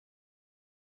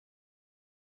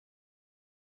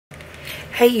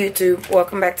Hey YouTube,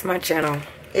 welcome back to my channel.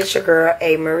 It's your girl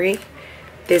A.MaRee.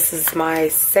 This is my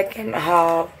second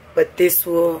haul, but this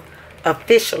will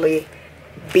officially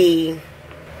be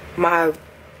my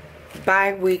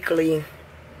bi-weekly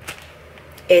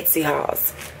Etsy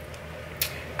hauls.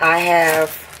 I have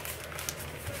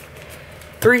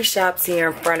 3 shops here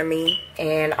in front of me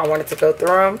and I wanted to go through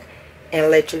them and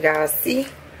let you guys see.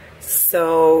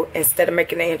 So instead of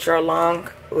making the intro long,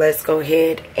 let's go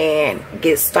ahead and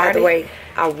get started. By the way,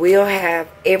 I will have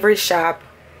every shop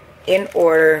in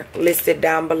order listed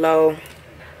down below.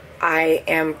 I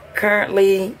don't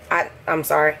currently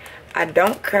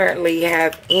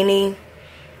have any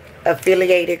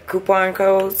affiliated coupon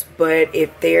codes, but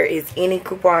if there is any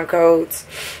coupon codes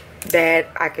that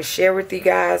I can share with you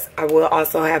guys, I will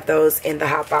also have those in the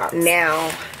hot box.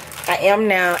 Now, I am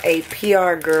now a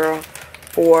PR girl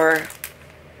for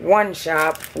one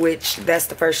shop, which that's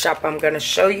the first shop I'm going to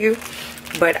show you,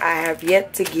 but I have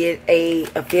yet to get a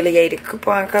affiliated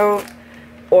coupon code,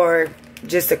 or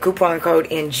just a coupon code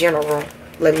in general,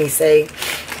 let me say.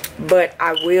 But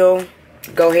I will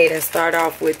go ahead and start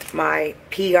off with my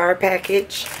PR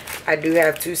package. I do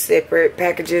have 2 separate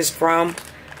packages from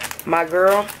my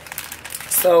girl,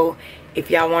 so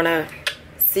if y'all want to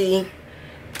see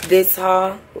this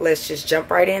haul, let's just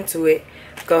jump right into it.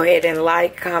 Go ahead and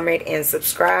like, comment, and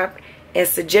subscribe, and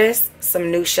suggest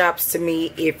some new shops to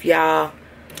me if y'all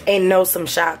know some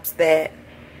shops that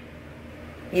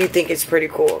you think is pretty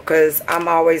cool, because I'm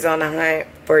always on the hunt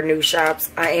for new shops.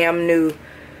 I am new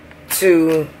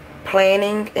to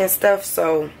planning and stuff,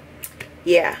 so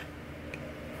yeah,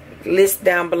 list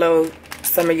down below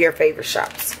some of your favorite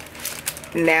shops.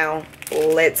 Now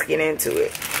let's get into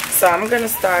it. So I'm gonna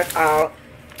start out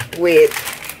with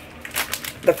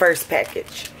the first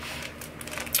package,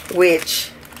 which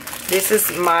this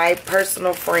is my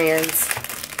personal friend's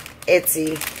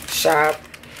Etsy shop,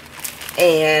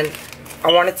 and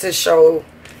I wanted to show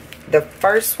the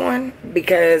first one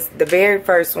because the very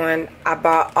first one I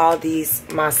bought all these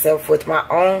myself with my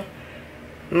own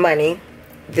money.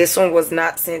 This one was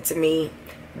not sent to me.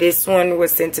 This one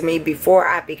was sent to me before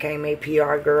I became a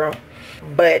PR girl.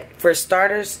 But for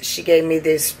starters, she gave me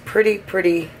this pretty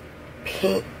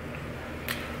pink,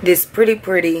 this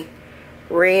pretty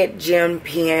red gem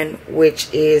pen,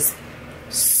 which is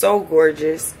so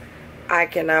gorgeous. I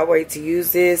cannot wait to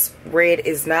use this. Red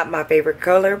is not my favorite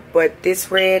color, but this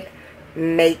red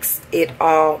makes it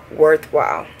all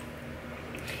worthwhile.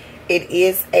 It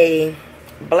is a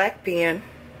black pen,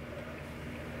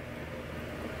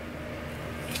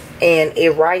 and it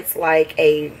writes like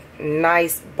a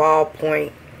nice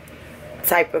ballpoint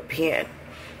type of pen.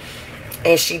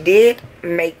 And she did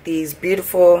make these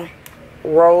beautiful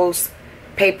rose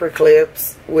paper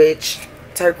clips, which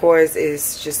turquoise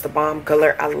is just a bomb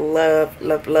color. I love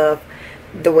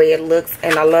the way it looks,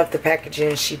 and I love the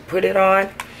packaging she put it on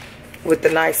with the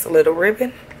nice little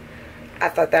ribbon. I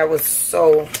thought that was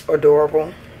so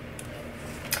adorable.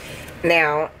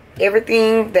 Now,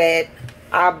 everything that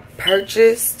I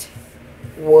purchased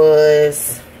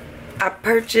was, I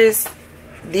purchased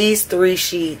these 3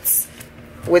 sheets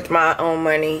with my own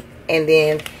money, and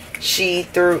then she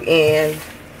threw in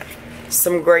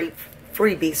some great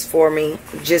freebies for me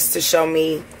just to show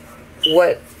me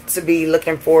what to be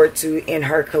looking forward to in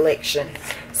her collection.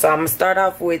 So I'm gonna start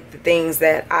off with the things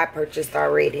that I purchased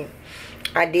already.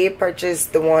 I did purchase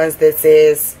the ones that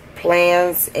says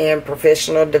plans and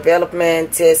professional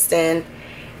development, testing,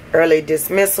 early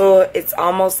dismissal. It's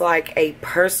almost like a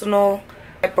personal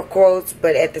type of quotes,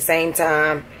 but at the same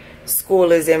time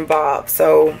school is involved.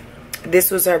 So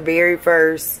this was her very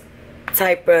first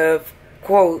type of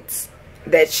quotes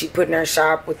that she put in her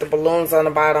shop, with the balloons on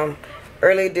the bottom.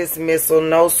 Early dismissal,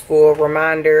 no school,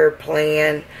 reminder,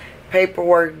 plan,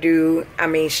 paperwork due. I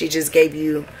mean, she just gave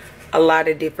you a lot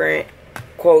of different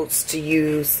quotes to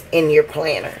use in your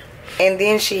planner. And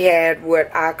then she had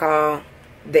what I call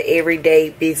the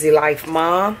everyday busy life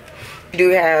mom. You do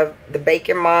have the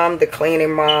baking mom, the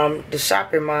cleaning mom, the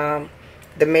shopping mom,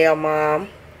 the mail mom,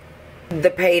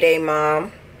 the payday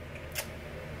mom,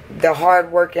 the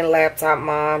hard-working laptop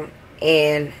mom,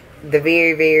 and the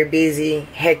very busy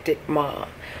hectic mom,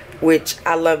 which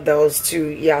I love those too.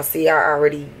 Y'all see, I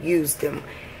already used them,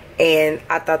 and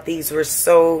I thought these were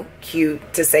so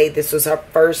cute to say this was her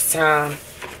first time.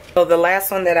 So the last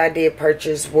one that I did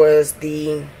purchase was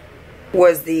the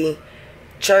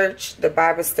church, the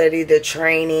Bible study, the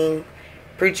training,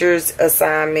 preacher's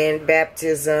assignment,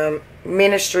 baptism,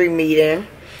 ministry meeting.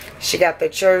 She got the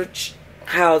church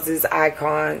houses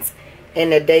icons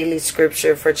and the daily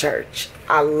scripture for church.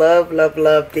 I love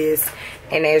this,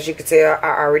 and as you can tell,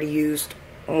 I already used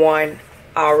one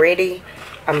already.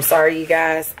 I'm sorry, you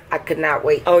guys. I could not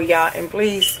wait. Oh, y'all, and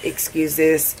please excuse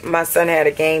this. My son had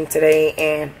a game today,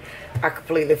 and I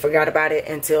completely forgot about it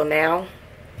until now.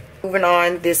 Moving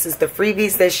on, this is the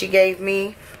freebies that she gave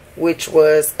me, which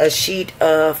was a sheet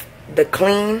of the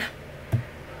clean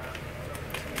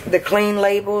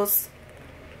labels,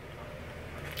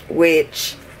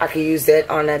 which I could use that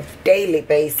on a daily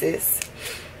basis.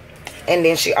 And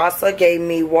then she also gave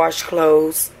me wash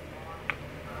clothes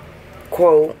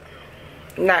quote.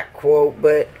 Not quote,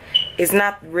 but it's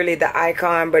not really the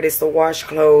icon, but it's the wash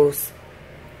clothes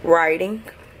writing.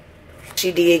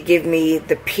 She did give me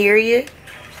the period,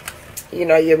 you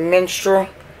know, your menstrual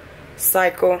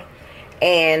cycle.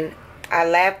 And I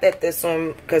laughed at this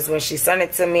one because when she sent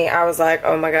it to me, I was like,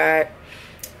 oh my God,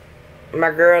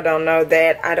 my girl don't know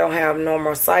that I don't have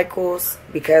normal cycles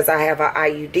because I have an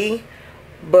IUD.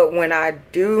 But when I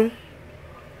do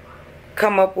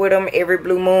come up with them every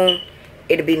blue moon,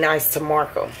 it'd be nice to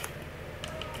mark them.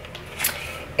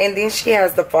 And then she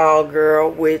has the fall girl,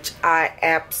 which I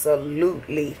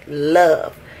absolutely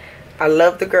love. I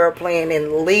love the girl playing in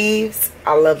the leaves.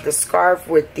 I love the scarf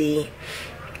with the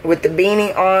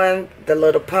beanie on, the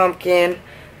little pumpkin,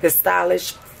 the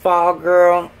stylish fall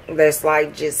girl that's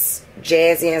like just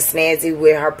jazzy and snazzy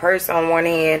with her purse on one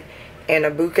hand and a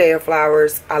bouquet of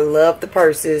flowers. I love the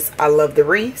purses. I love the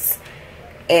wreaths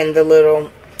and the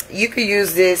little... You could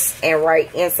use this and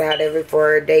write inside of it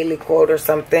for a daily quote or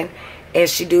something. And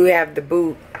she do have the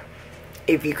boot,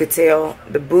 if you could tell,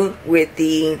 the boot with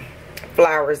the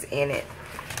flowers in it.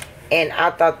 And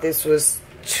I thought this was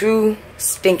too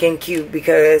stinking cute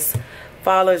because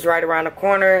fall is right around the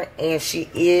corner and she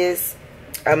is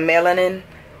a melanin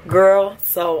girl.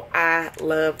 So I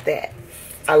love that.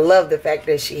 I love the fact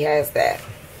that she has that.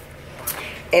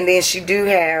 And then she do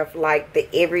have like the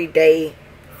everyday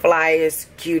flyest,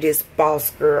 cutest boss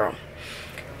girl.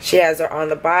 She has her on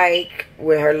the bike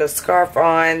with her little scarf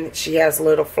on. She has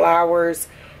little flowers.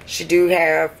 She do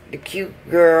have the cute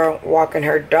girl walking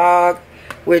her dog,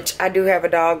 which I do have a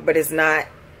dog, but it's not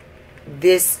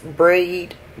this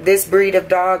breed of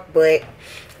dog, but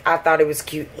I thought it was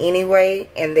cute anyway.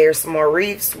 And there's some more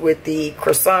wreaths with the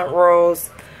croissant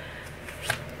rolls.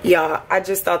 Y'all, I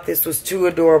just thought this was too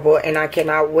adorable, and I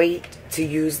cannot wait to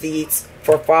use these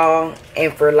for fall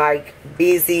and for like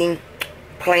busy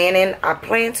planning. I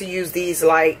plan to use these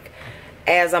like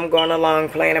as I'm going along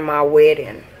planning my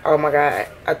wedding. Oh my God,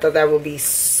 I thought that would be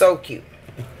so cute.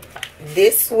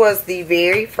 This was the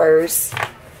very first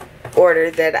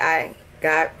order that I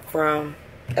got from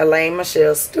Elaine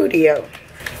Michelle's studio.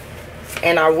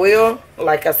 And I will,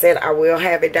 like I said, I will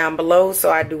have it down below.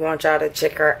 So I do want y'all to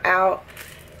check her out.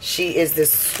 She is the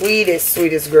sweetest,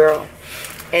 sweetest girl.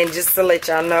 And just to let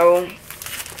y'all know,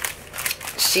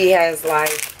 she has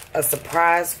like a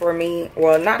surprise for me.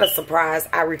 Well, not a surprise.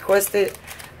 I requested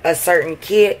a certain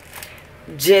kit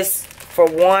just for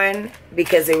one,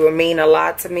 because it would mean a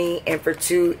lot to me. And for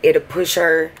two, it'll push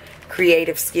her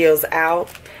creative skills out.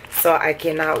 So I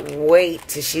cannot wait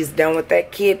till she's done with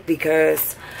that kit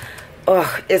because,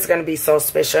 oh, it's going to be so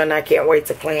special. And I can't wait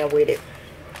to plan with it.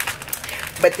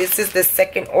 But this is the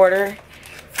second order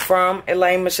from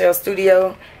Elaine Michelle's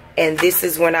studio. And this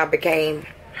is when I became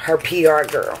her PR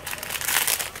girl.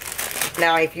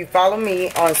 Now, if you follow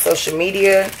me on social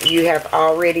media, you have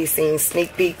already seen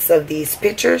sneak peeks of these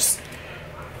pictures.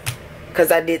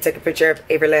 Because I did take a picture of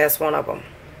every last one of them.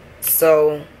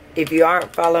 So, if you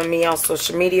aren't following me on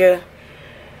social media,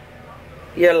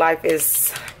 your life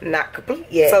is not complete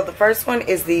yet. So, the first one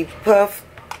is the puff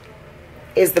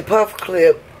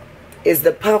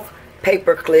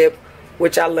paper clip,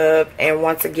 which I love. And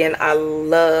once again, I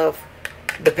love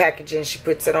the packaging she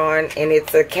puts it on. And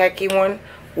it's a khaki one,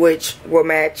 which will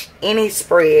match any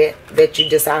spread that you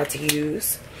decide to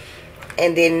use.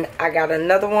 And then I got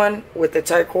another one with the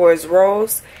turquoise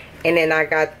rose. And then I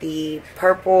got the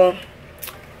purple,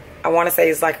 I want to say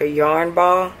it's like a yarn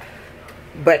ball.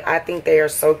 But I think they are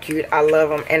so cute. I love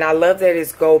them. And I love that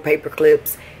it's gold paper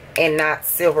clips and not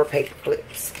silver paper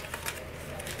clips.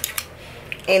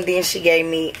 And then she gave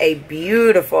me a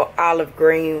beautiful olive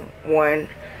green one.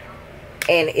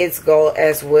 And it's gold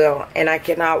as well. And I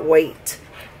cannot wait.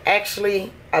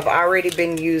 Actually, I've already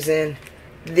been using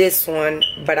this one,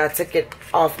 but I took it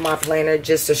off my planner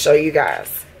just to show you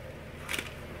guys.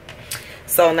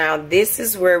 So now this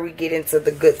is where we get into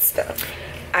the good stuff.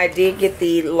 I did get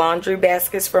the laundry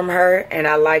baskets from her, and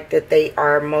I like that they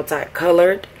are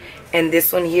multicolored. And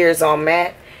this one here is all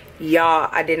matte. Y'all,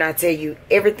 I did not tell you,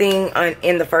 everything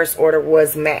in the first order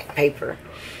was matte paper.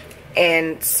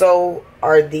 And so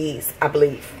are these, I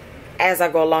believe. As I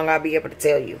go along, I'll be able to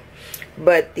tell you.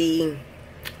 But the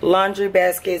laundry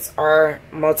baskets are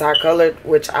multicolored,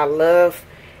 which I love.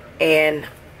 And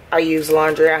I use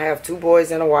laundry. I have 2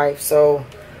 boys and a wife, so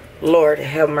Lord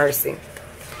have mercy.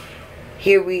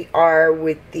 Here we are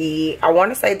with the, I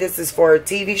want to say this is for a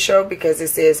TV show because it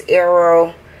says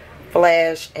Arrow,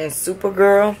 Flash, and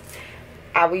Supergirl.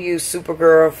 I will use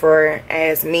Supergirl for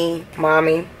as me,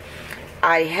 mommy.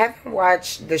 I haven't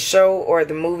watched the show or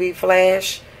the movie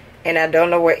Flash, and I don't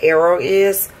know what Arrow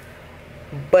is,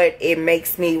 but it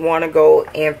makes me want to go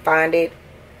and find it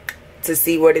to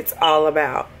see what it's all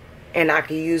about. And I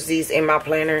can use these in my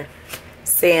planner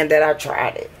saying that I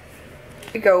tried it.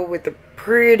 We go with the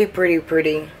pretty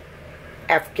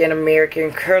African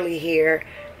American curly hair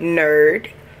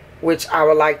nerd, which I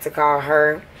would like to call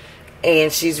her.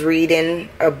 And she's reading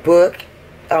a book.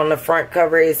 On the front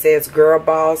cover it says Girl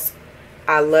Boss.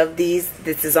 I love these.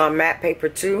 This is on matte paper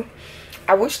too.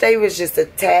 I wish they was just a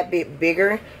tad bit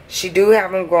bigger. She do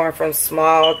have them going from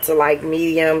small to like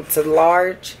medium to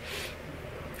large.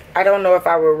 I don't know if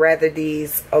I would rather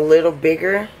these a little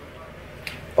bigger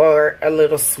or a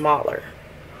little smaller.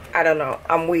 I don't know.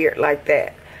 I'm weird like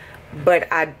that. But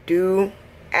I do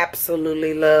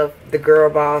absolutely love the Girl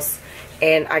Boss,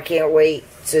 and I can't wait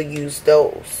to use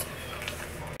those.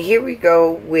 Here we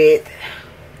go with,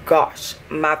 gosh,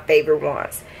 my favorite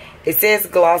ones. It says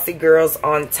Glossy Girls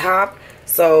on top,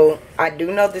 so I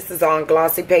do know this is on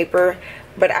glossy paper,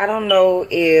 but I don't know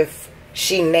if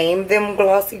she named them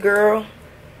Glossy Girls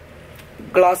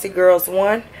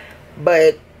 1,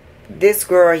 but this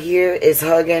girl here is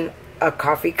hugging a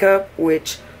coffee cup,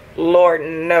 which Lord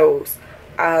knows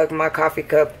I hug my coffee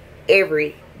cup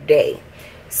every day.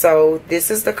 So this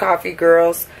is the Coffee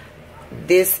Girls.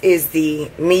 This is the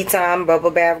Me Time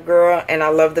Bubble Bath Girl, and I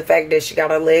love the fact that she got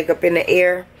her leg up in the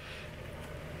air.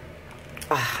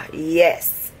 Ah,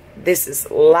 yes, this is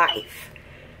life.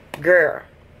 Girl,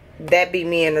 that be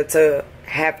me in the tub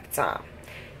half the time.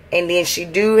 And then she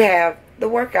do have the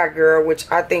Workout Girl, which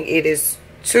I think it is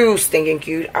too stinking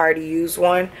cute. I already used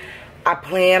one. I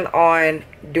plan on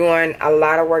doing a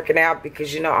lot of working out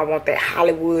because, you know, I want that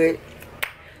Hollywood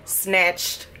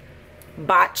snatched,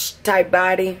 botched type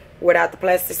body without the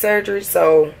plastic surgery.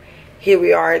 So here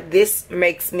we are. This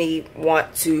makes me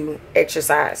want to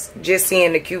exercise. Just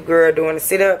seeing the cute girl doing the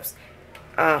sit-ups,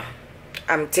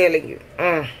 I'm telling you.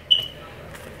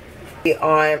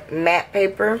 On matte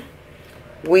paper,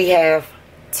 we have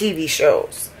TV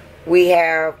shows. We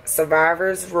have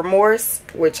Survivor's Remorse,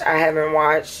 which I haven't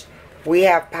watched. We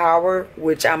have Power,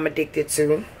 which I'm addicted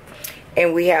to.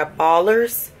 And we have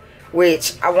Ballers,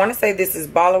 which I want to say this is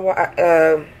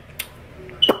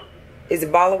is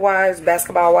it Baller Wives,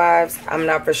 Basketball Wives? I'm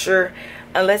not for sure.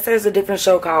 Unless there's a different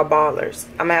show called Ballers.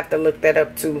 I'm going to have to look that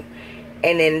up too.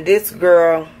 And then this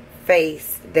girl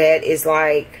face that is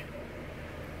like,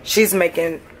 she's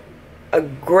making a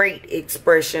great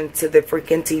expression to the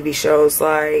freaking TV shows.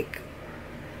 Like,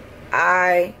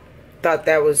 I thought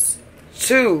that was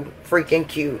too freaking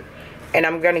cute, and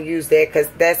I'm gonna use that because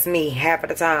that's me half of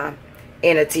the time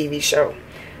in a TV show.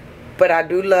 But I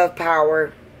do love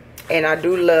Power, and I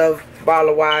do love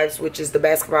Baller Wives, which is the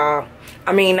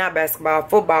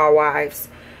football wives,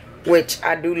 which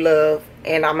I do love.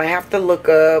 And I'm gonna have to look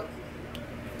up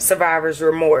Survivor's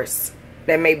Remorse.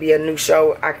 That may be a new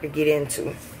show I could get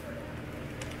into.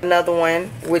 Another one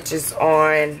which is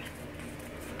on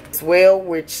as well,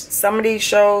 which some of these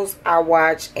shows I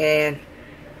watch, and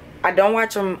I don't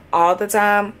watch them all the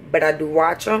time, but I do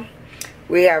watch them.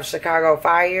 We have Chicago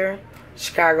Fire,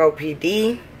 Chicago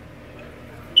PD.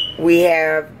 We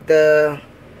have the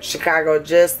Chicago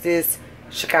Justice,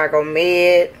 Chicago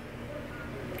Med.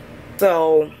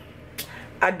 So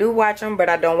I do watch them, but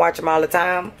I don't watch them all the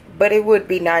time. But it would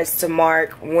be nice to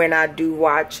mark when I do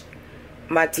watch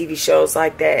my TV shows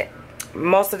like that.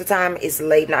 Most of the time it's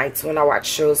late nights when I watch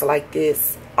shows like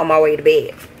this on my way to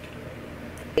bed.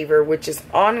 Which is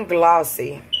on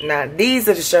glossy. Now these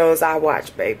are the shows I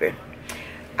watch, baby.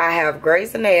 I have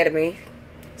Grey's Anatomy,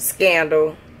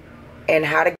 Scandal, and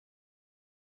How to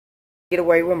Get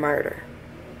Away with Murder.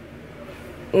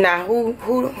 Now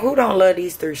who don't love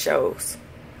these 3 shows?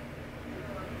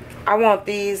 I want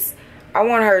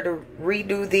her to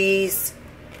redo these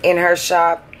in her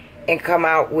shop and come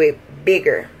out with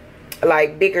bigger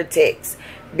text,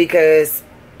 because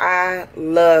I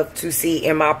love to see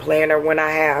in my planner when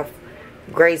I have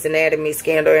Grey's Anatomy,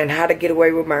 Scandal, and How to Get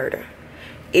Away with Murder.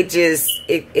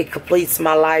 It completes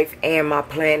my life and my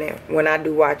planning when I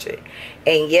do watch it.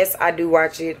 And yes, I do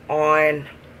watch it on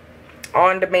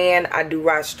demand. I do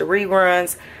watch the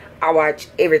reruns. I watch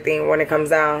everything when it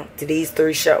comes down to these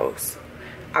 3 shows.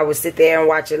 I would sit there and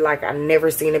watch it like I've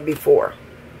never seen it before.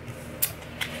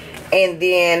 And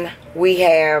then we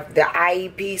have the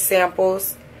IEP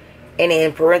samples. And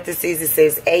in parentheses it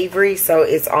says A.MaRee. So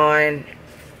it's on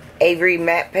A.MaRee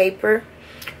matte paper.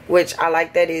 Which I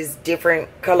like that is different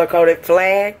color coded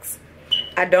flags.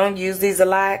 I don't use these a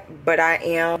lot, but I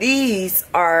am. These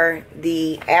are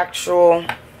the actual,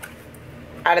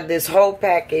 out of this whole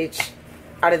package,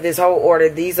 out of this whole order,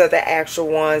 these are the actual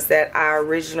ones that I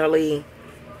originally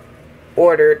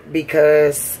ordered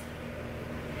because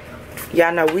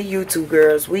y'all know we YouTube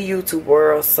girls, we YouTube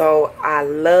world. So I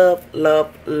love,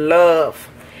 love, love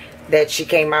that she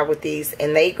came out with these.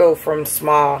 And they go from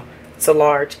small to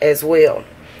large as well.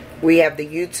 We have the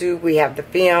YouTube, we have the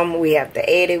film, we have the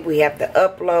edit, we have the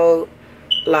upload.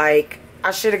 Like,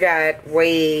 I should have got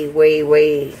way, way,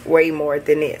 way, way more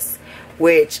than this.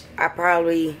 Which I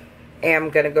probably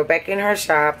am going to go back in her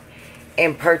shop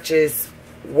and purchase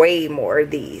way more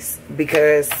of these.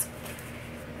 Because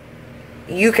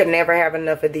you can never have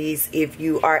enough of these if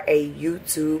you are a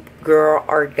YouTube girl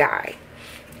or guy.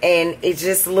 And it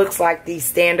just looks like the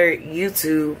standard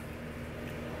YouTube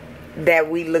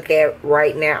that we look at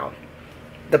right now.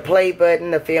 The play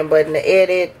button, the film button, the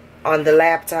edit on the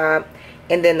laptop,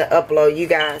 and then the upload. You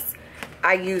guys,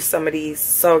 I use some of these.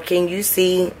 So can you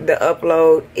see the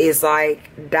upload is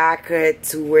like die cut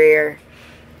to where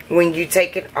when you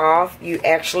take it off, you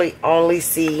actually only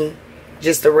see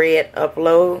just the red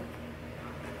upload.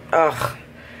 Ugh,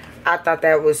 I thought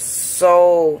that was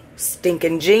so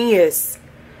stinking genius.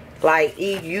 Like,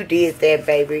 Eve, you did that,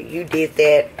 baby. You did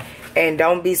that. And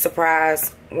don't be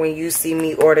surprised when you see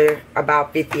me order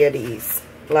about 50 of these.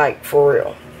 Like, for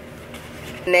real.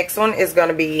 Next one is going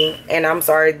to be, and I'm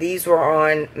sorry, these were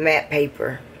on matte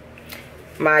paper.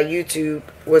 My YouTube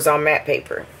was on matte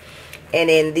paper. And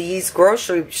then these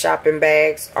grocery shopping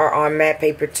bags are on matte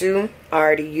paper too. I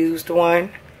already used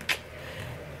one.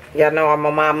 Y'all know I'm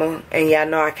a mama. And y'all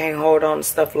know I can't hold on to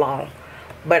stuff long.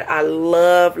 But I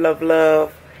love, love,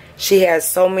 love. She has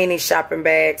so many shopping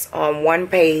bags on one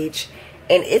page.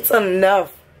 And it's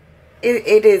enough.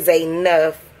 It is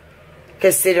enough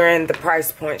considering the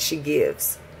price point she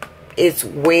gives. It's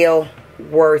well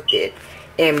worth it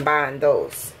in buying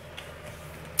those.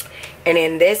 And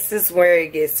then this is where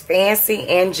it gets fancy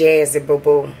and jazzy,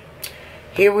 boo-boo.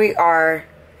 Here we are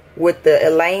with the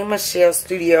Elaine Michelle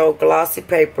Studio glossy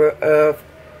paper of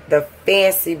the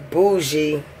fancy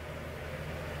bougie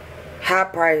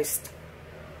high-priced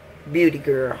beauty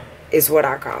girl is what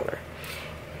I call her.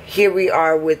 Here we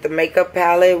are with the makeup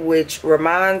palette, which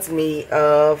reminds me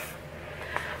of,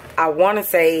 I want to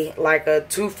say like a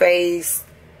Too Faced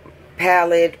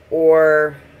palette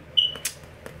or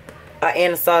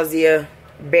Anastasia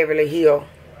Beverly Hills.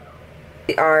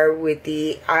 We are with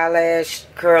the eyelash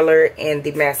curler and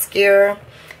the mascara,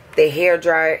 the hair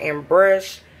dryer and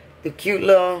brush, the cute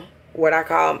little what I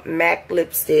call MAC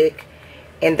lipstick,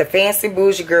 and the fancy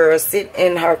bougie girl sitting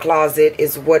in her closet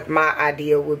is what my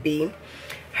idea would be.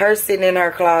 Her sitting in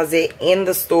her closet in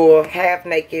the store, half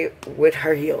naked with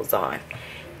her heels on.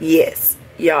 Yes,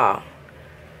 y'all.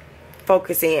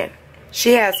 Focus in.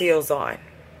 She has heels on.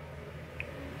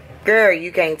 Girl,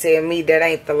 you can't tell me that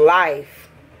ain't the life.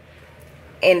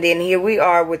 And then here we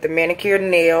are with the manicured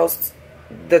nails,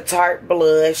 the Tarte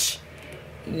blush,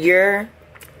 your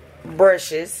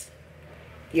brushes,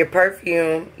 your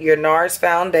perfume, your NARS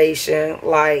foundation.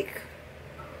 Like,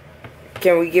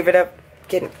 can we give it up?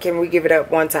 Can we give it up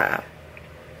one time?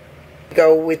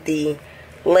 Go with the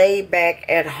laid back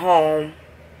at home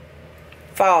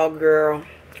fall girl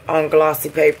on glossy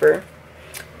paper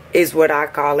is what I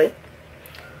call it.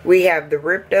 We have the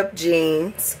ripped up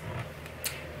jeans.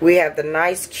 We have the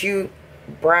nice cute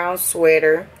brown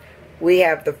sweater. We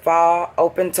have the fall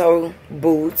open toe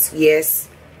boots. Yes,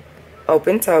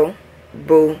 open toe.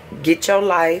 Boo, get your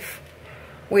life.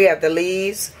 We have the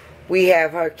leaves. We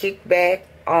have her kickback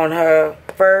on her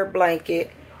fur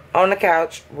blanket on the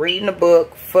couch, reading a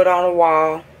book, foot on the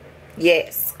wall.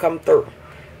 Yes, come through.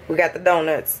 We got the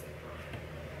donuts.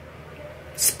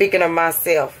 Speaking of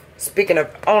myself, speaking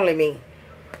of only me,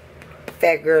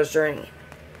 fat girl's dream.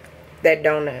 That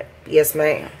donut. Yes,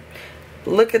 ma'am.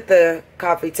 Look at the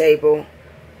coffee table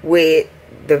with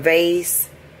the vase,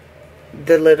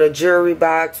 the little jewelry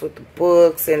box with the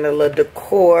books and the little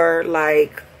decor.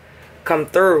 Like, come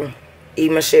through, E.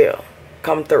 Michelle.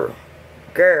 Come through.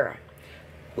 Girl,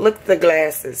 look at the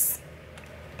glasses.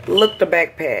 Look the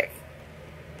backpack.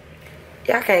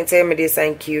 Y'all can't tell me this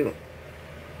ain't cute.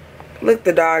 Look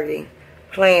the doggy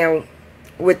playing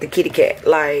with the kitty cat.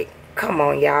 Like, come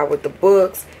on, y'all, with the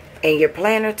books and your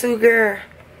planner too, girl.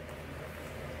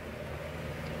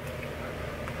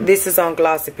 This is on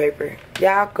glossy paper.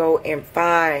 Y'all go and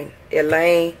find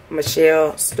Elaine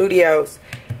Michelle Studios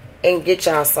and get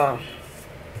y'all some.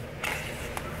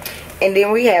 And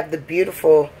then we have the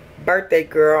beautiful birthday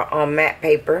girl on matte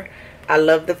paper. I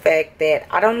love the fact that,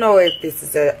 I don't know if this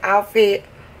is an outfit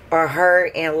or her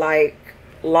in like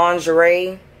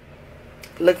lingerie,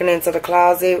 looking into the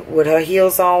closet with her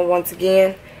heels on once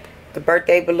again. The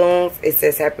birthday balloons, it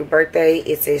says happy birthday,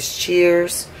 it says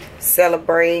cheers,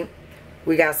 celebrate.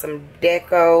 We got some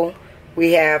deco.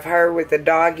 We have her with the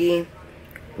doggy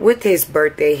with his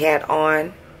birthday hat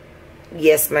on.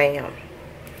 Yes, ma'am.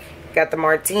 Got the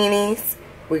martinis.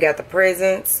 We got the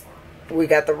presents. We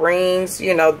got the rings,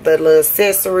 you know, the little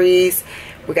accessories.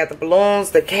 We got the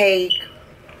balloons, the cake,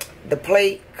 the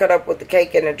plate cut up with the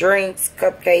cake and the drinks,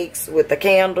 cupcakes with the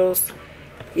candles.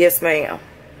 Yes, ma'am.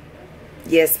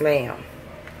 Yes, ma'am.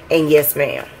 And yes,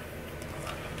 ma'am.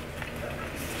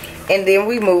 And then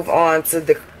we move on to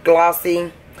the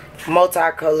glossy,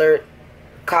 multicolored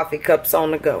coffee cups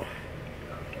on the go.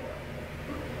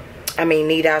 I mean,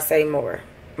 need I say more?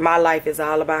 My life is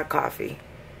all about coffee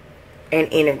and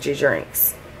energy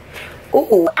drinks.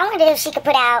 Ooh, I wonder if she could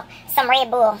put out some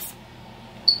Red Bulls.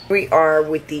 We are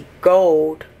with the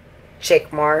gold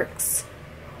check marks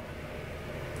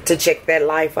to check that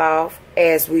life off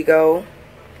as we go.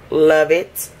 Love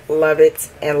it,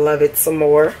 and love it some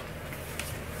more.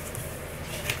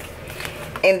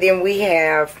 And then we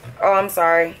have, oh, I'm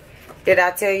sorry. Did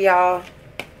I tell y'all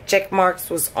check marks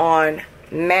was on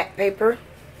matte paper?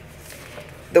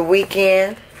 The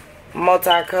Weekend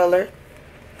multicolored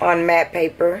on matte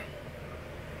paper.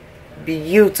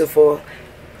 Beautiful.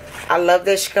 I love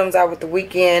that she comes out with the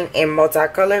Weekend in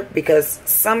multicolored, because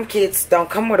some kids don't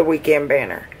come with a Weekend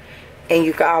banner. And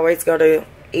you can always go to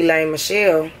Elaine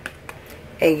Michelle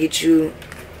and get you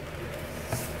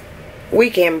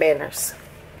Weekend banners.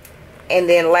 And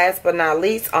then last but not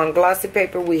least, on glossy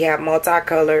paper, we have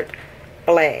multicolored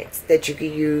flags that you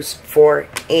can use for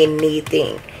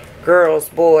anything. Girls,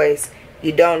 boys,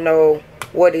 you don't know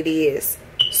what it is.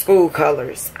 School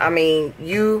colors. I mean,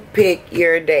 you pick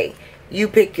your day. You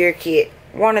pick your kit.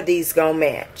 One of these gonna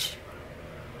match.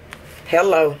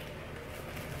 Hello.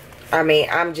 I mean,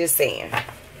 I'm just saying.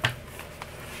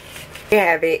 You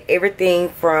have it. Everything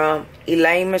from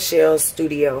Elaine Michelle's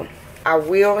studio. I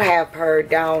will have her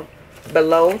down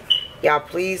below. Y'all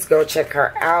please go check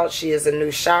her out. She is a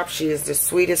new shop. She is the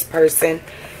sweetest person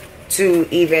to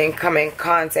even come in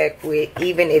contact with,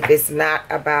 even if it's not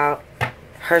about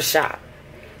her shop.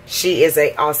 She is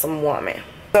an awesome woman.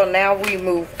 So now we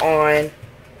move on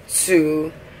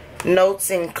to Notes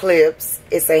and Clips.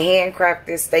 It's a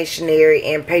handcrafted stationery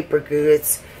and paper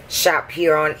goods shop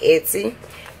here on Etsy.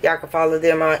 Y'all can follow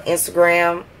them on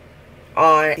Instagram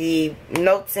on the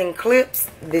Notes and Clips.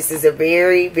 This is a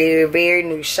very, very, very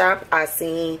new shop I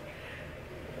seen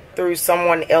through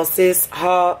someone else's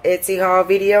Etsy haul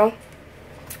video,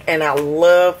 and I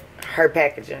love her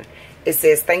packaging. It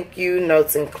says thank you,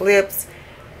 Notes and Clips.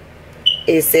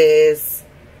 It says,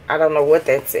 I don't know what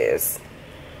that says.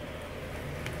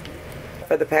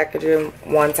 For the packaging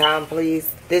one time,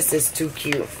 please. This is too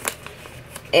cute.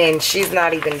 And she's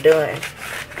not even done.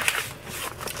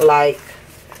 Like,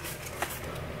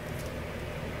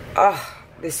 oh,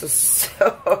 this was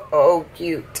so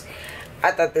cute.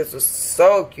 I thought this was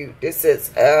so cute. This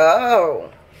is,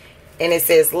 oh. And it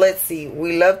says, let's see.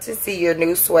 We love to see your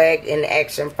new swag in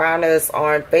action. Find us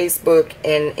on Facebook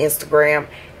and Instagram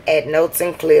at Notes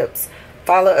and Clips.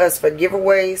 Follow us for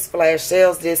giveaways, flash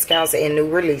sales, discounts, and new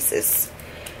releases.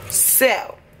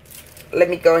 So, let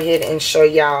me go ahead and show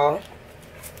y'all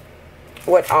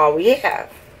what all we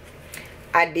have.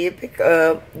 I did pick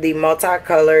up the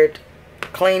multicolored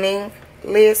cleaning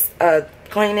list,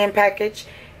 cleaning package.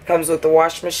 Comes with the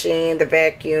wash machine, the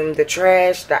vacuum, the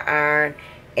trash, the iron,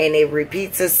 and it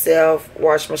repeats itself.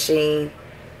 Wash machine,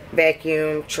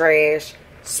 vacuum, trash,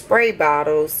 spray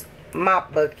bottles,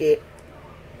 mop bucket.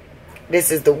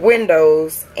 This is the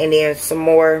windows, and then some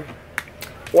more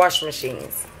wash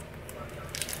machines.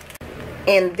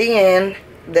 And then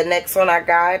the next one I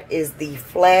got is the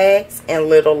flags and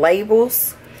little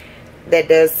labels that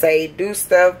does say do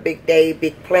stuff, big day,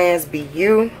 big plans, be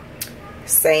you.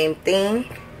 Same thing.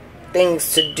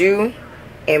 Things to do,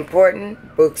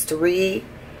 important, books to read,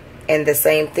 and the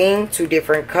same thing, 2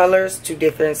 different colors, 2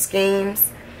 different schemes.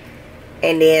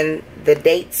 And then the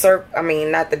date circle, I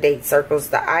mean not the date circles,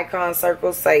 the icon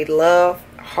circles say love,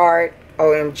 heart,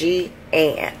 OMG,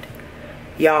 and.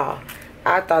 Y'all,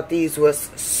 I thought these was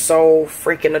so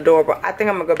freaking adorable. I think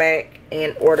I'm gonna go back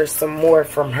and order some more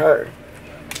from her.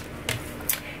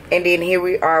 And then here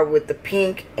we are with the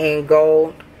pink and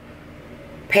gold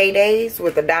paydays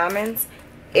with the diamonds.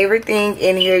 Everything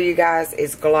in here, you guys,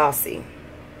 is glossy.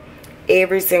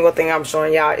 Every single thing I'm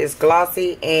showing y'all is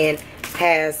glossy and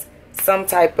has some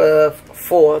type of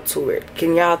foil to it.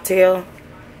 Can y'all tell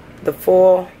the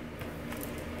foil?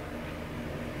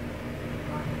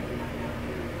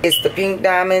 It's the pink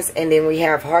diamonds, and then we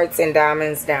have hearts and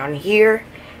diamonds down here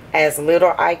as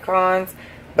little icons,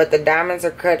 but the diamonds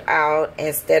are cut out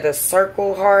instead of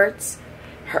circles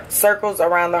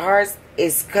around the hearts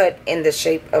is cut in the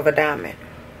shape of a diamond,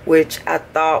 which I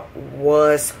thought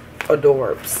was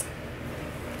adorbs.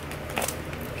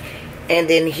 And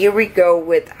then here we go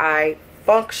with our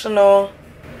functional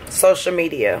social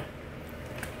media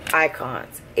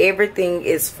icons. Everything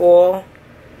is full.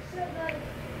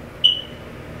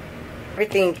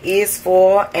 Everything is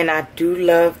full, and I do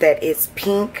love that it's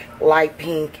pink, light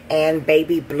pink, and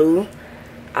baby blue.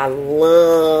 I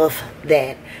love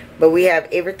that. But we have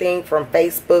everything from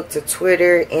Facebook to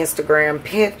Twitter, Instagram,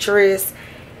 Pinterest,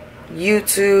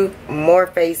 YouTube, more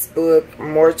Facebook,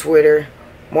 more Twitter,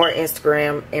 more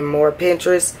Instagram, and more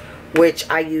Pinterest, which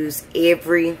I use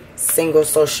every single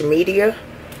social media.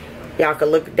 Y'all can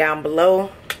look down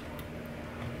below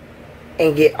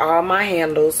and get all my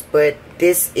handles, but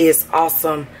this is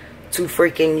awesome to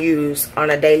freaking use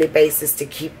on a daily basis to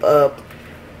keep up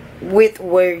with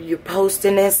where you're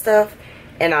posting and stuff.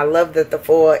 And I love that the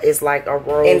foil is like a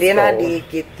rose And then gold. I did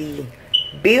get the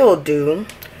Bill Do,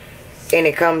 and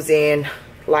it comes in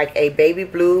like a baby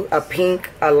blue, a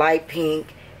pink, a light pink,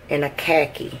 and a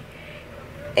khaki.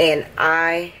 And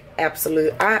I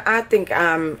think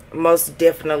I'm most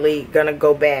definitely gonna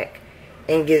go back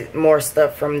and get more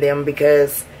stuff from them,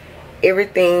 because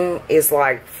everything is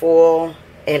like full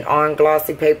and on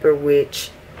glossy paper,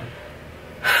 which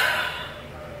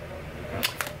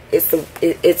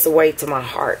it's a way to my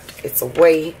heart. It's a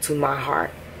way to my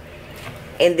heart.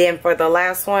 And then for the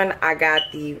last one, I got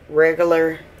the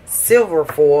regular silver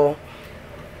foil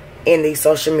in the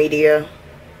social media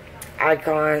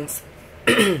icons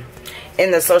in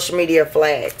the social media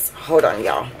flags. Hold on,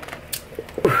 y'all.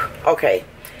 Okay,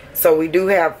 so we do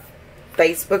have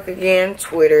Facebook again,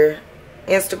 Twitter,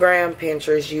 Instagram,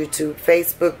 Pinterest, YouTube,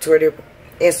 Facebook, Twitter,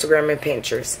 Instagram, and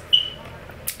Pinterest.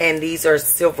 And these are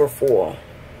silver foil.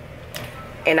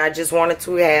 And I just wanted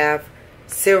to have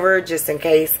silver just in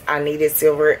case I needed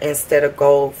silver instead of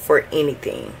gold for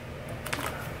anything.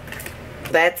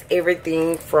 That's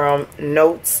everything from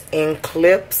notes and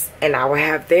clips, and I will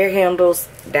have their handles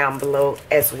down below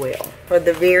as well. For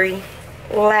the very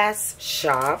last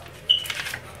shop,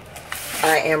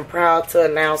 I am proud to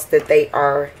announce that they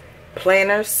are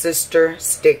Planner Sister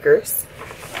stickers,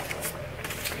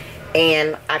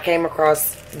 and I came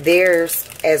across theirs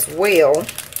as well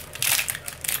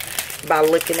by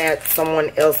looking at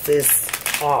someone else's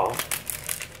haul.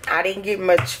 I didn't get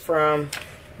much from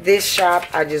this shop.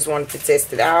 I just wanted to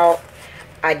test it out.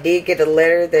 I did get a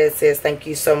letter that says, "Thank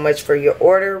you so much for your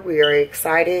order. We are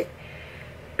excited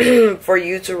for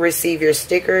you to receive your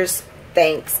stickers.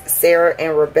 Thanks, Sarah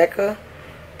and Rebecca."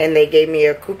 And they gave me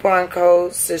a coupon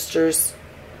code,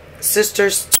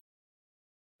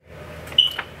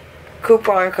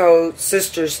 coupon code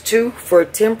Sisters2 for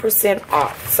 10%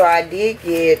 off. So I did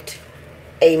get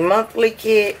a monthly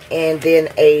kit and then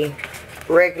a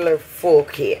regular full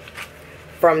kit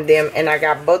from them, and I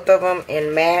got both of them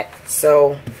in matte.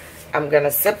 So I'm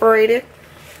gonna separate it,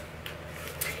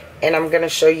 and I'm gonna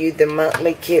show you the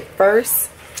monthly kit first.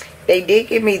 They did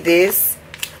give me this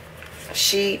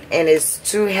sheet, and it's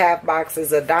 2 half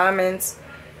boxes of diamonds.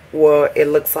 Well, it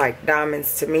looks like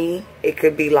diamonds to me. It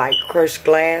could be like crushed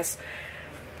glass,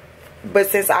 but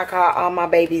since I call all my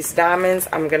babies diamonds,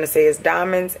 I'm gonna say it's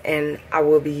diamonds, and I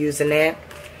will be using that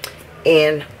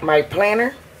in my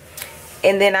planner.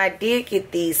 And then I did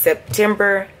get the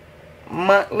September's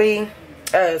month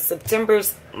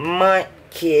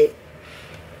kit.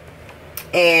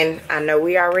 And I know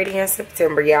we already in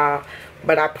September, y'all,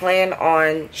 but I plan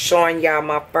on showing y'all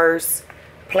my first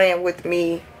plan with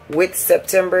me with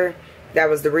September. That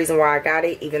was the reason why I got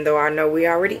it, even though I know we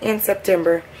already in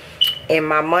September. And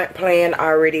my month plan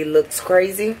already looks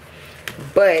crazy.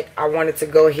 But I wanted to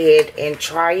go ahead and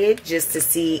try it just to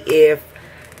see if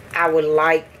I would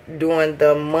like doing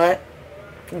the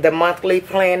monthly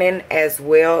planning as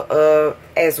well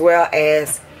as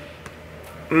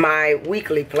my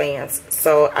weekly plans.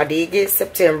 So I did get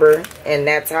September, and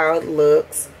that's how it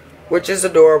looks, which is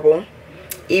adorable.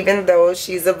 Even though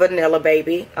she's a vanilla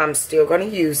baby, I'm still going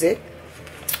to use it.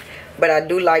 But I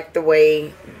do like the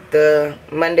way the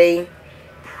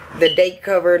date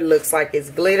cover looks like it's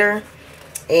glitter.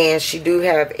 And she do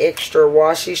have extra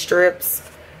washi strips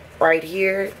right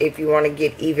here if you want to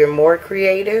get even more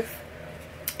creative.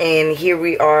 And here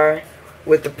we are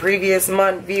with the previous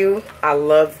month view. I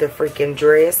love the freaking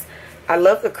dress. I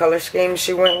love the color scheme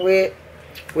she went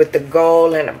with the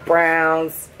gold and the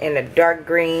browns and the dark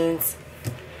greens.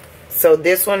 So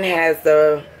this one has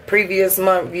the previous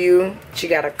month view. She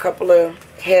got a couple of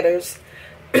headers,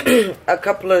 a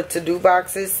couple of to-do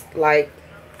boxes. Like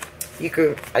you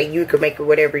could make it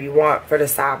whatever you want for the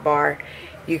sidebar.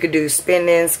 You could do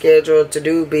spending, schedule,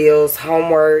 to-do, bills,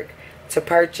 homework, to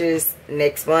purchase,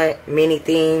 next month, many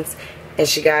themes. And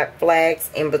she got flags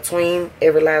in between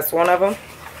every last one of them,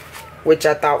 which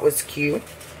I thought was cute.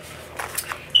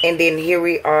 And then here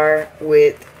we are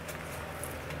with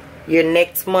your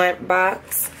next month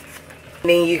box. And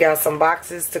then you got some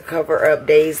boxes to cover up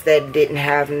days that didn't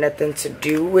have nothing to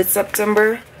do with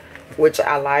September, which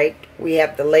I like. We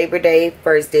have the Labor Day,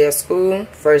 first day of school,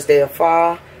 first day of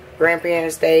fall,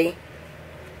 Grandparents' Day,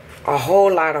 a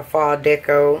whole lot of fall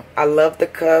deco. I love the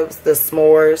cups, the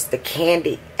s'mores, the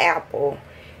candy apple.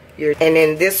 And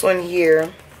then this one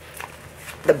here,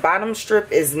 the bottom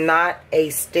strip is not a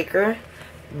sticker,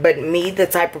 but me, the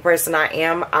type of person I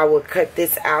am, I would cut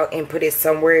this out and put it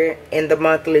somewhere in the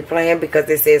monthly plan because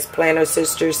it says Planner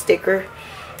Sisters sticker.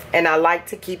 And I like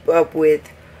to keep up with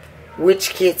which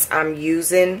kits I'm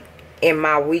using in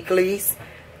my weeklies,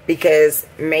 because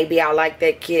maybe I like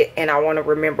that kit and I want to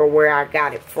remember where I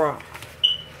got it from.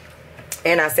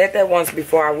 And I said that once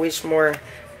before, I wish more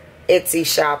Etsy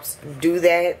shops do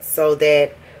that so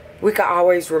that we can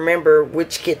always remember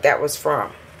which kit that was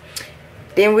from.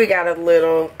 Then we got a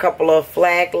little couple of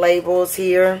flag labels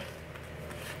here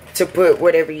to put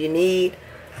whatever you need.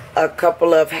 A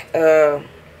couple of,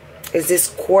 is this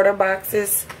quarter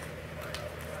boxes?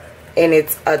 And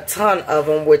it's a ton of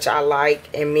them, which I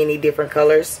like, in many different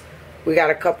colors. We got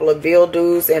a couple of bill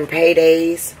dues and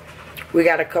paydays. We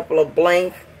got a couple of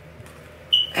blank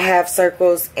half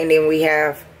circles. And then we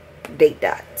have date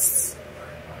dots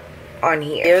on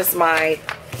here. Here's my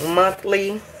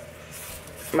monthly,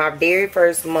 my very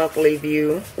first monthly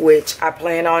view, which I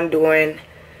plan on doing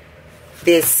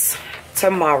this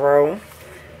tomorrow.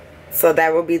 So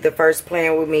that will be the first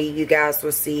plan with me. You guys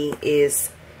will see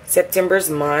is September's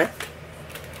month.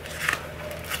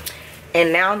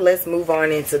 And now let's move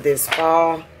on into this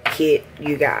fall kit,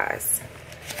 you guys.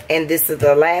 And this is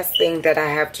the last thing that I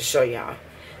have to show y'all.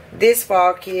 This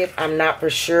fall kit, I'm not for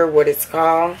sure what it's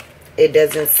called. It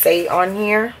doesn't say on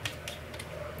here.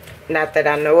 Not that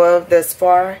I know of thus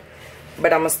far.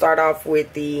 But I'm going to start off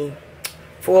with the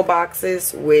full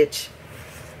boxes, which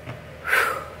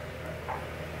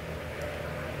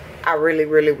I really,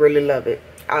 really, really love it.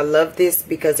 I love this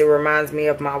because it reminds me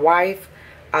of my wife.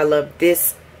 I love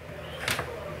this.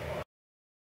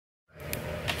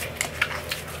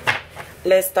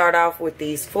 Let's start off with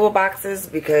these full boxes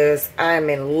because I'm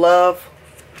in love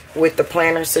with the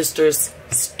Planner Sisters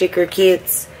sticker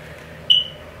kits.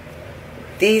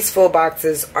 These full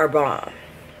boxes are bomb.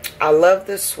 I love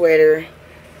the sweater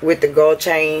with the gold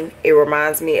chain. It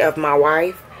reminds me of my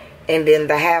wife. And then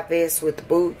the half vest with the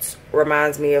boots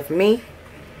reminds me of me.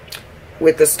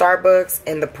 With the Starbucks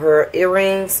and the pearl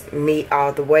earrings, me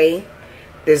all the way.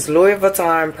 This Louis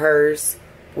Vuitton purse,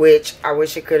 which I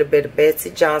wish it could have been a Betsy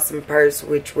Johnson purse,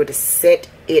 which would have set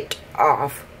it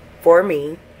off for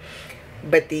me.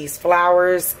 But these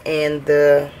flowers and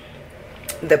the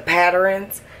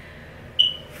patterns,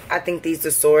 I think these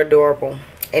are so adorable.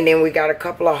 And then we got a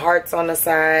couple of hearts on the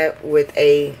side with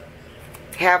a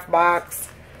half box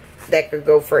that could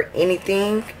go for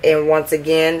anything. And once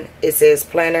again, it says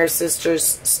Planner Sisters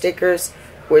stickers,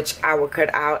 which I will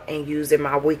cut out and use in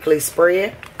my weekly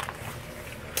spread.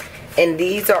 And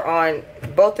these are on,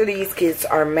 both of these kits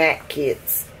are MAC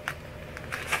kits.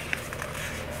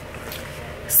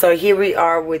 So here we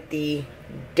are with the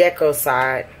deco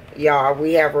side, y'all.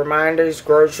 We have reminders,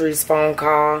 groceries, phone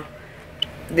call.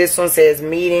 This one says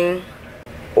meeting,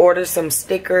 order some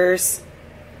stickers,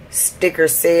 sticker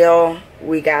sale.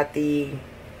 We got the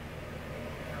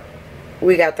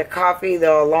coffee,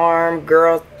 the alarm,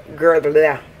 girl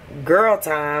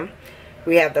time.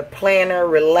 We have the planner,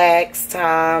 relax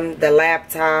time, the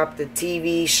laptop, the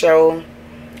TV show,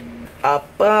 a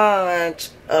bunch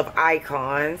of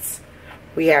icons.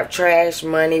 We have trash,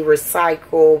 money,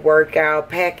 recycle, workout,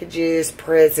 packages,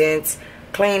 presents,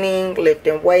 cleaning,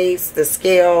 lifting weights, the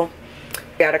scale.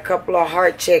 Got a couple of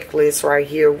heart checklists right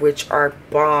here, which are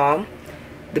bomb.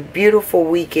 The beautiful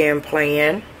weekend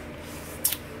plan.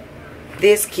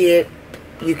 This kit,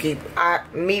 you can,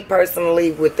 me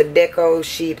personally, with the deco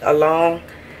sheet alone,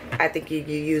 I think you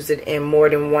can use it in more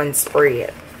than one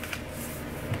spread.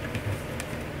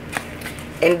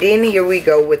 And then here we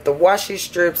go with the washi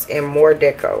strips and more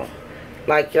deco.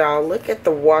 Like, y'all, look at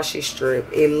the washi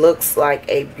strip. It looks like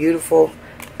a beautiful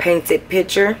painted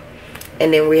picture.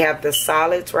 And then we have the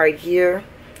solids right here.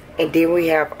 And then we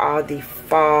have all the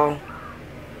fall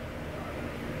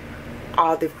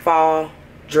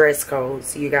dress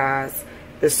codes, you guys.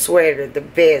 The sweater, the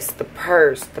vest, the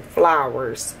purse, the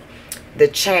flowers, the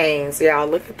chains. Y'all,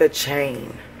 look at the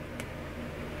chain.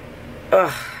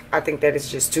 Ugh, I think that is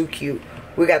just too cute.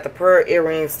 We got the pearl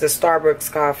earrings, the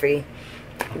Starbucks coffee,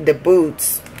 the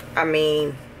boots. I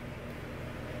mean,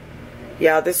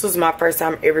 y'all, this was my first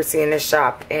time ever seeing this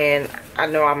shop, and I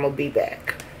know I'm gonna be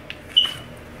back.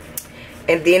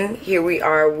 And then here we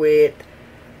are with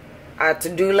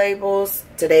to-do labels.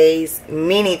 Today's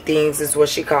mini things is what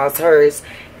she calls hers.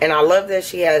 And I love that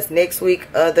she has next week,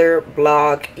 other,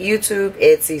 blog, YouTube,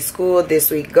 Etsy, school,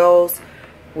 this week goals.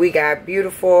 We got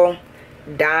beautiful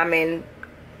diamond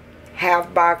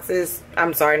half boxes.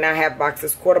 I'm sorry, not half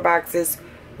boxes, quarter boxes.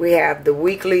 We have the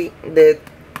weekly, the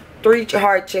 3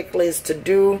 hard checklists to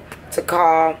do, to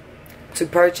call, to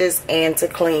purchase, and to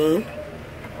clean.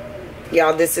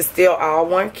 Y'all, this is still all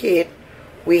one kit.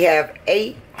 We have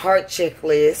 8 heart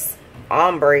checklists,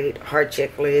 ombre heart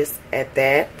checklists at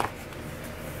that.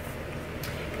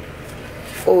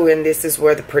 Oh, and this is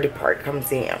where the pretty part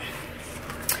comes in.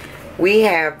 We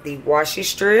have the washi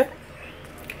strip.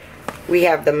 We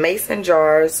have the mason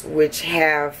jars, which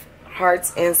have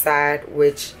hearts inside,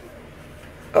 which,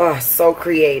 oh, so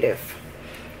creative.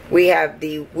 We have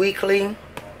the weekly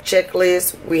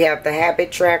checklist. We have the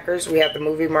habit trackers. We have the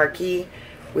movie marquee.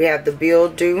 We have the bill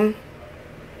due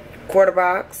quarter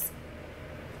box.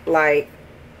 Like,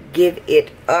 give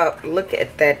it up. Look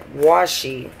at that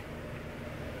washi.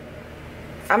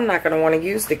 I'm not going to want to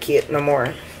use the kit no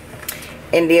more.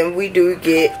 And then we do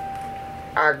get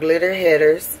our glitter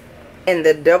headers and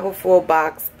the double full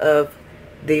box of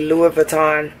the Louis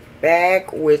Vuitton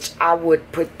bag, which I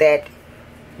would put that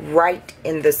right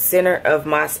in the center of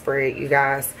my spread, you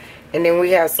guys. And then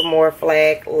we have some more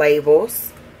flag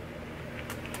labels.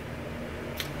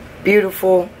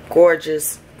 Beautiful,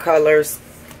 gorgeous colors.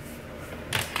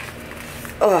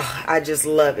 Oh, I just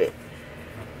love it.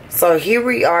 So here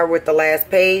we are with the last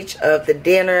page of the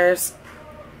dinners.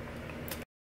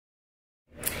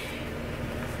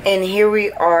 And here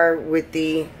we are with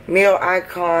the meal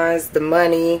icons, the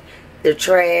money, the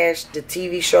trash, the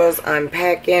TV shows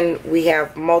unpacking. We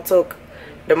have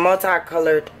the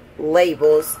multicolored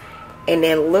labels. And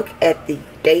then look at the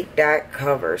date dot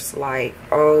covers. Like,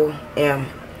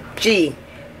 OMG.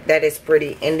 That is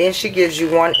pretty. And then she gives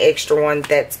you one extra one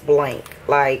that's blank.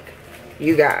 Like,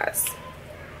 you guys.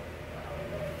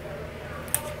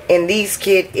 And these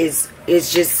kit is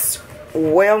just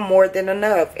well more than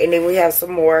enough. And then we have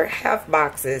some more half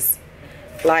boxes.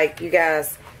 Like, you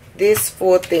guys, this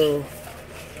full thing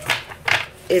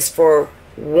is for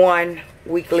one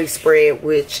weekly spread,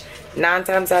 which 9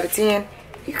 times out of 10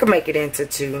 you can make it into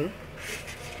 2.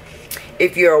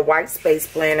 If you're a white space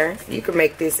planner, you can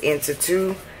make this into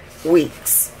 2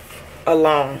 weeks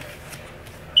alone.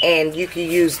 And you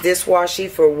can use this washi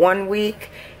for 1 week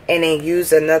and then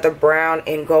use another brown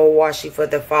and gold washi for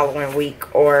the following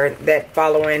week or that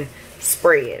following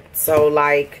spread. So,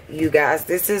 like, you guys,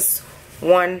 this is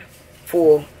one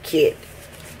full kit.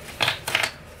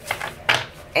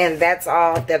 And that's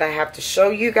all that I have to show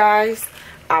you guys.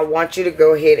 I want you to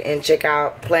go ahead and check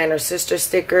out Planner Sister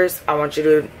stickers. I want you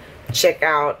to check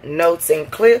out notes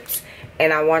and clips.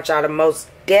 And I want y'all to most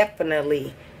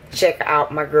definitely check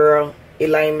out my girl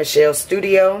Elaine Michelle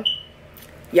Studio.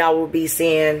 Y'all will be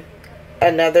seeing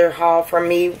another haul from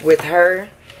me with her,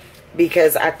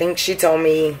 because I think she told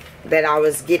me that I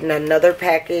was getting another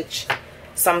package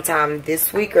sometime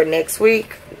this week or next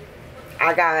week.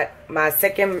 I got my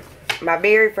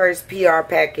very first PR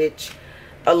package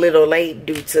a little late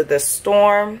due to the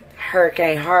storm,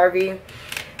 Hurricane Harvey,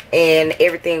 and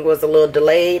everything was a little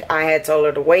delayed. I had told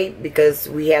her to wait because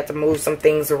we had to move some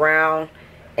things around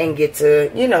and get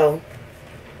to, you know,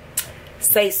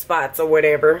 safe spots or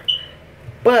whatever.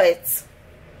 But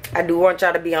I do want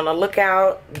y'all to be on the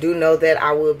lookout. Do know that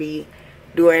I will be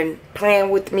doing plan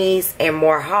with me's and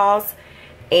more hauls.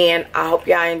 And I hope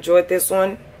y'all enjoyed this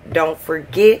one. Don't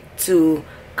forget to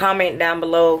comment down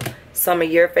below some of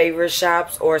your favorite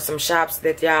shops or some shops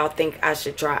that y'all think I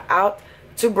should try out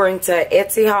to bring to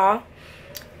Etsy haul.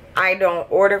 I don't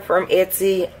order from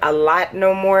Etsy a lot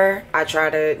no more. I try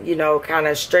to, you know, kind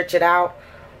of stretch it out.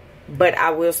 But I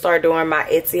will start doing my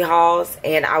Etsy hauls,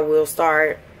 and I will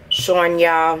start showing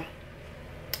y'all.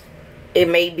 It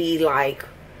may be like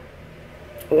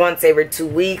once every 2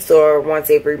 weeks or once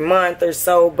every month or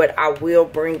so, but I will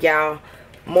bring y'all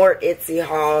more Etsy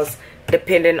hauls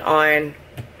depending on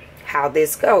how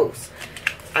this goes.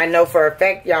 I know for a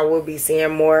fact y'all will be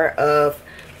seeing more of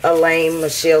Elaine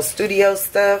Michelle Studio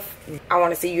stuff. I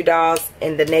want to see you dolls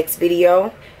in the next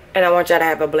video, and I want y'all to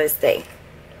have a blessed day.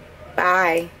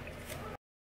 Bye.